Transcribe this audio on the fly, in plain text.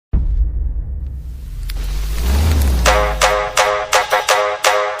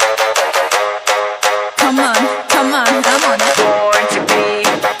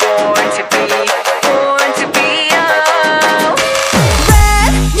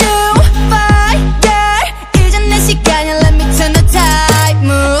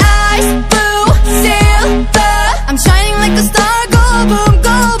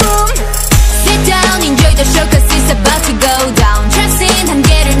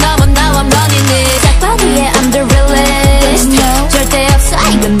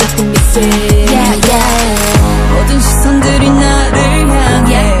yeah, yeah. 모든 시선들이 나를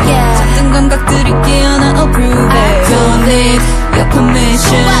향해 yeah, yeah. 작은 감각들이 깨어나 approve it. Don't need your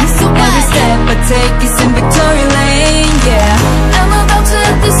permission. Every step I take is in victory lane, yeah. I'm about to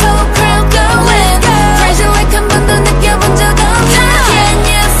let this whole crowd go in. Treasure like 한 번도 느껴본 적 없나. Can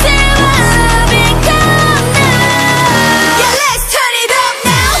you feel my loving come now? Yeah, let's turn it up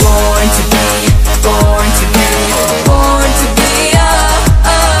now. Born to be, born to be, born to be,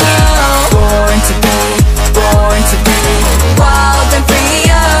 oh, oh. Born to be, born to be, wild and free,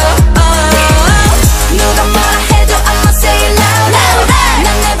 oh, oh. 누가 뭐라 해도 I'ma say it louder.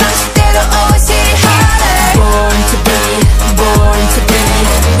 난 내 방식대로 always hit harder. Born to be, born to be,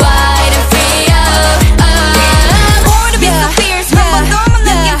 Wide and free, oh, oh. born to be Yeah, so fierce. yeah, 한번 너만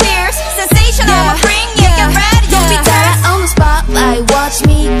느낀 yeah. fierce. Sensation, I'ma bring you, get ready, you'll be tired. On the spotlight, watch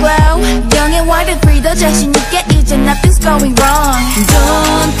me glow. Young and wide and free, 더 자신 있게 이제 nothing's going wrong.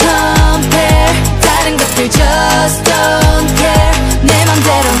 Don't compare. 다른 것들 just don't care. 내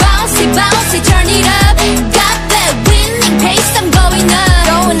맘대로 bouncy bouncy.